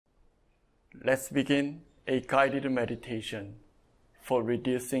Let's begin a guided meditation for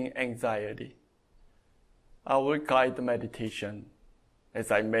reducing anxiety. I will guide the meditation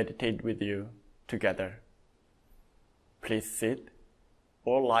as I meditate with you together. Please sit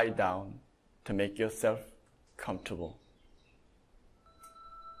or lie down to make yourself comfortable.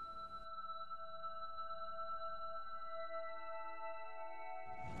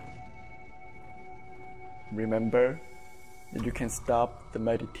 Remember that you can stop the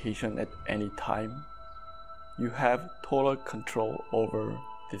meditation at any time. You have total control over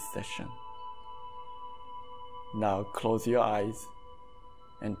this session. Now close your eyes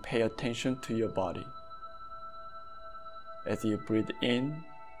and pay attention to your body. As you breathe in,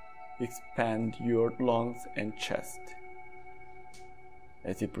 expand your lungs and chest.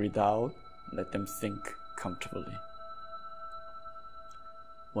 As you breathe out, let them sink comfortably.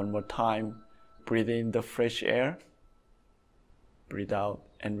 One more time, breathe in the fresh air. Breathe out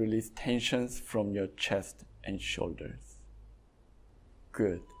and release tensions from your chest and shoulders.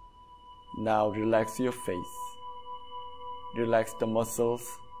 Good. Now relax your face. Relax the muscles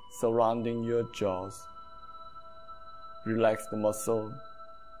surrounding your jaws. Relax the muscle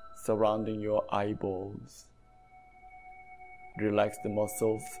surrounding your eyeballs. Relax the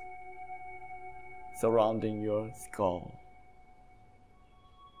muscles surrounding your skull.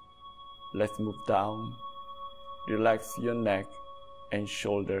 Let's move down. Relax your neck and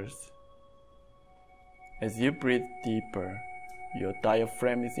shoulders. As you breathe deeper, your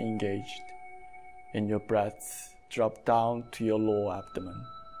diaphragm is engaged and your breaths drop down to your lower abdomen.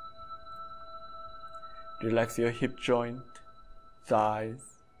 Relax your hip joint, thighs,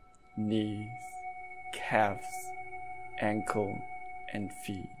 knees, calves, ankle, and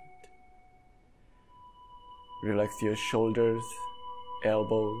feet. Relax your shoulders,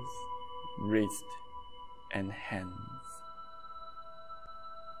 elbows, wrists, and hands.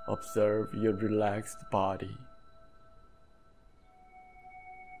 Observe your relaxed body.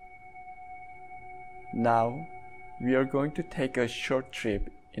 Now, we are going to take a short trip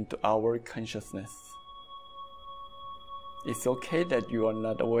into our consciousness. It's okay that you are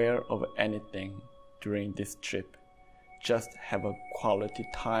not aware of anything during this trip. Just have a quality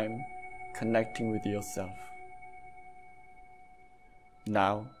time connecting with yourself.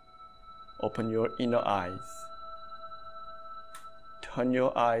 Now, open your inner eyes. Turn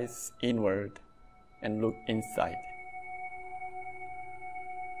your eyes inward and look inside.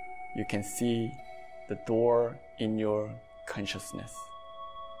 You can see the door in your consciousness.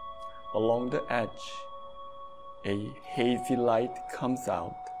 Along the edge, a hazy light comes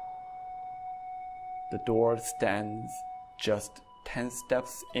out. The door stands just 10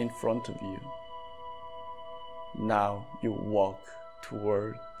 steps in front of you. Now you walk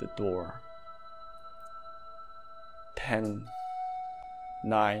toward the door. 10,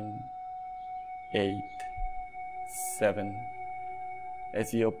 9, 8, 7.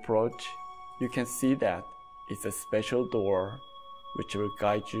 As you approach, you can see that it's a special door which will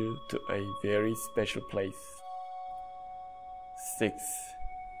guide you to a very special place. 6,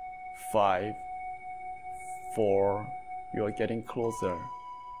 5, 4, you are getting closer.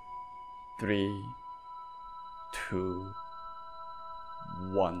 3, 2,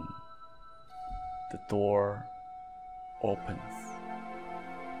 1. The door opens.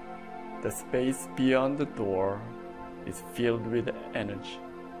 The space beyond the door is filled with energy.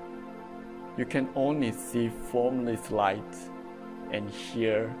 You can only see formless light and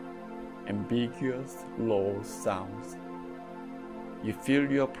hear ambiguous low sounds. You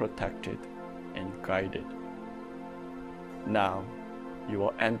feel you are protected and guided. Now you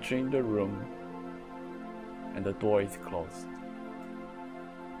are entering the room and the door is closed.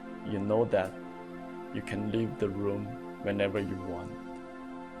 You know that you can leave the room whenever you want.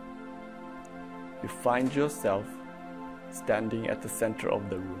 You find yourself standing at the center of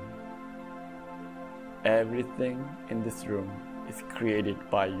the room. Everything in this room is created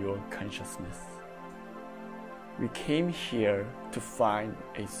by your consciousness. We came here to find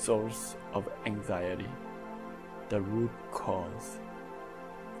a source of anxiety, the root cause.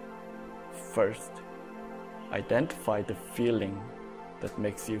 First, identify the feeling that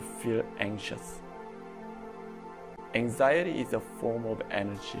makes you feel anxious. Anxiety is a form of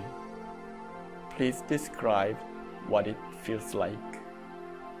energy. Please describe what it feels like.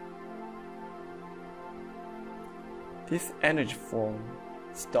 This energy form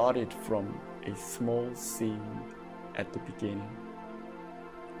started from a small seed at the beginning.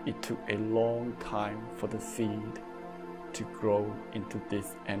 It took a long time for the seed to grow into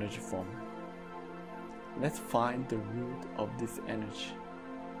this energy form. Let's find the root of this energy.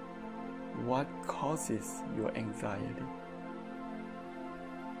 What causes your anxiety?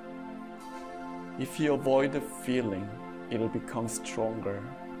 If you avoid the feeling, it will become stronger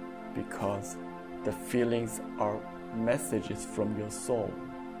because the feelings are messages from your soul.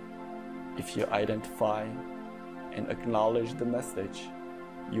 If you identify and acknowledge the message,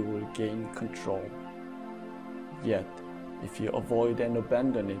 you will gain control. Yet, if you avoid and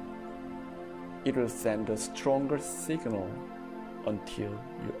abandon it, it will send a stronger signal until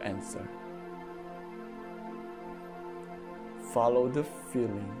you answer. Follow the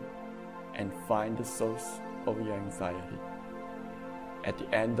feeling and find the source of your anxiety. At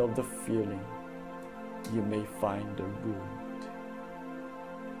the end of the feeling, you may find the root.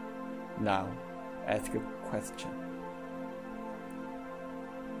 Now, ask a question.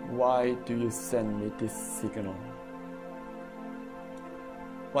 Why do you send me this signal?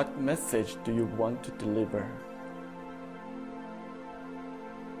 What message do you want to deliver?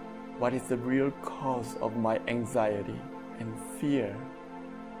 What is the real cause of my anxiety and fear?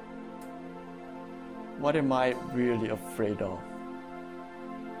 What am I really afraid of?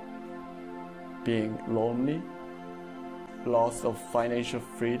 Being lonely? Loss of financial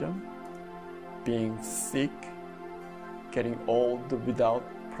freedom? Being sick? Getting old without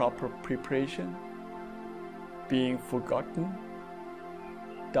proper preparation? Being forgotten?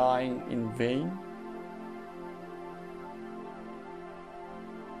 Dying in vain?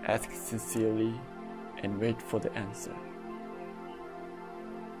 Ask sincerely and wait for the answer.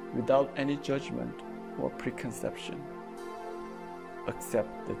 Without any judgment or preconception,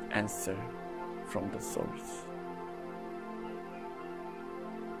 accept the answer from the source.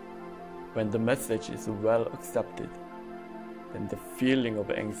 When the message is well accepted, then the feeling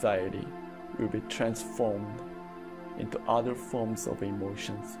of anxiety will be transformed into other forms of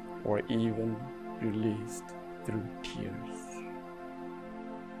emotions or even released through tears.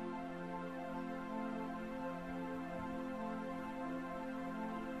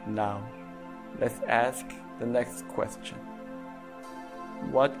 Now, let's ask the next question.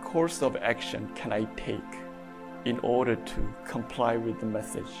 What course of action can I take in order to comply with the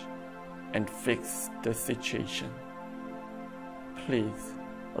message and fix the situation? Please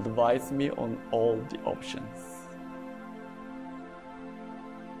advise me on all the options.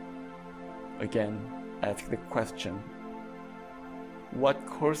 Again, ask the question. What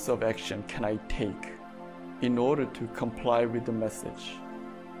course of action can I take in order to comply with the message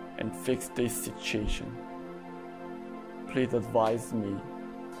and fix this situation? Please advise me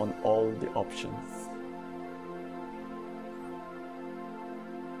on all the options.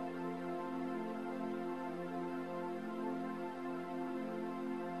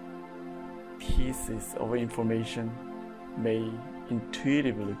 Pieces of information may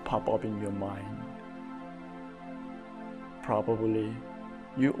intuitively pop up in your mind. Probably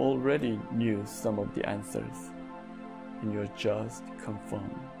you already knew some of the answers and you're just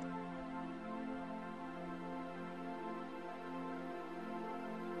confirmed.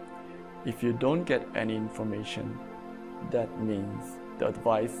 If you don't get any information, that means the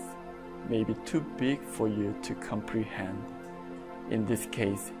advice may be too big for you to comprehend. In this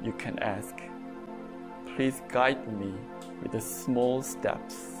case, you can ask, please guide me with the small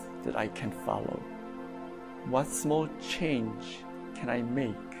steps that I can follow. What small change can I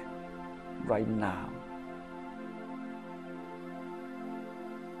make right now?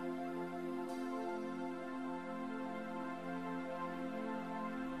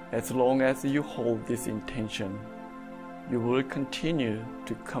 As long as you hold this intention, you will continue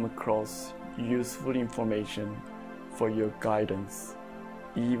to come across useful information for your guidance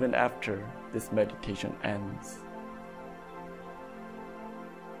even after this meditation ends.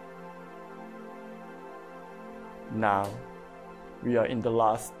 Now, we are in the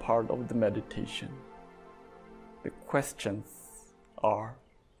last part of the meditation. The questions are,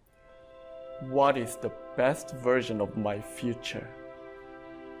 what is the best version of my future?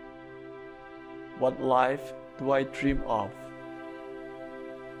 What life do I dream of?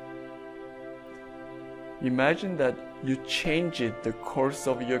 Imagine that you changed the course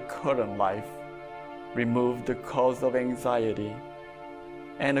of your current life, removed the cause of anxiety,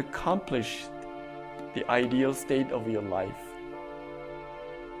 and accomplished the ideal state of your life.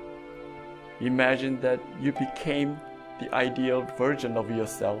 Imagine that you became the ideal version of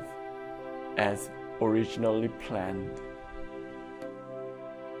yourself as originally planned.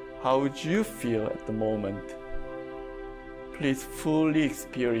 How would you feel at the moment? Please fully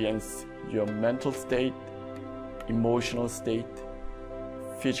experience your mental state, emotional state,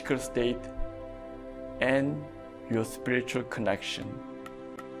 physical state, and your spiritual connection.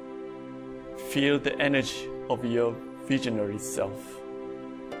 Feel the energy of your visionary self.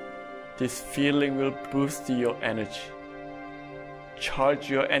 This feeling will boost your energy, Charge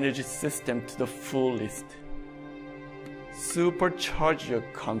your energy system to the fullest. Supercharge your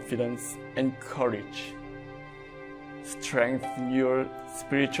confidence and courage. Strengthen your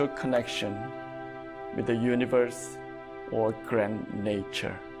spiritual connection with the universe or grand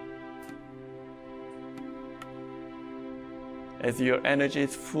nature. As your energy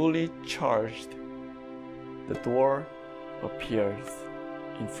is fully charged, the door appears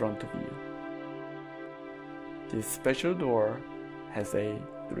in front of you. This special door has a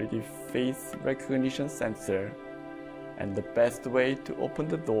 3D face recognition sensor, and the best way to open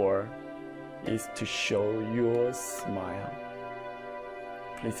the door is to show your smile.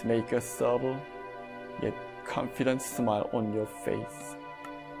 Please make a subtle yet confident smile on your face.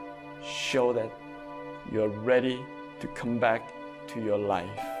 Show that you are ready to come back to your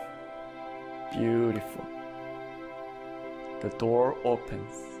life. Beautiful. The door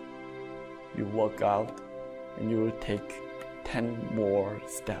opens. You walk out and you will take 10 more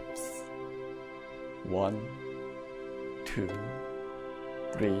steps. 1, 2,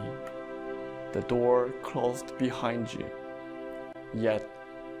 3. The door closed behind you. Yet,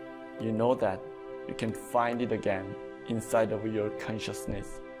 you know that you can find it again inside of your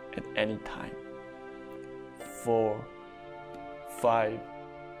consciousness at any time. 4, 5,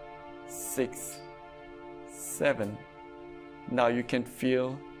 6, 7. Now you can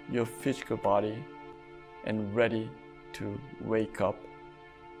feel your physical body and ready to wake up.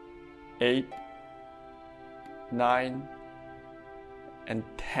 8, 9, and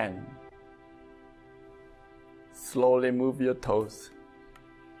 10. Slowly move your toes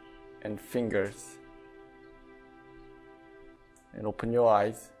and fingers and open your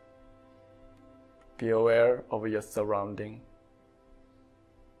eyes. Be aware of your surrounding.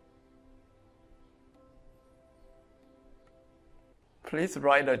 Please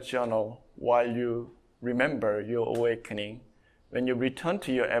write a journal while you remember your awakening. When you return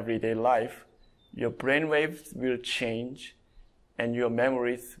to your everyday life, your brainwaves will change and your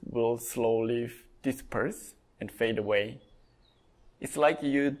memories will slowly disperse and fade away. It's like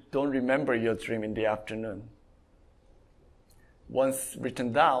you don't remember your dream in the afternoon. Once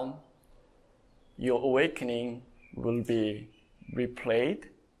written down, your awakening will be replayed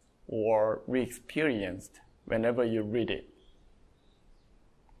or re-experienced whenever you read it.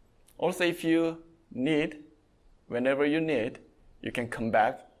 Also, if you need, whenever you need, you can come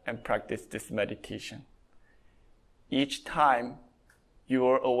back and practice this meditation. Each time,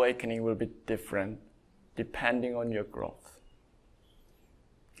 your awakening will be different depending on your growth.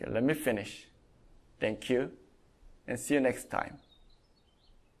 Okay, let me finish. Thank you, and see you next time.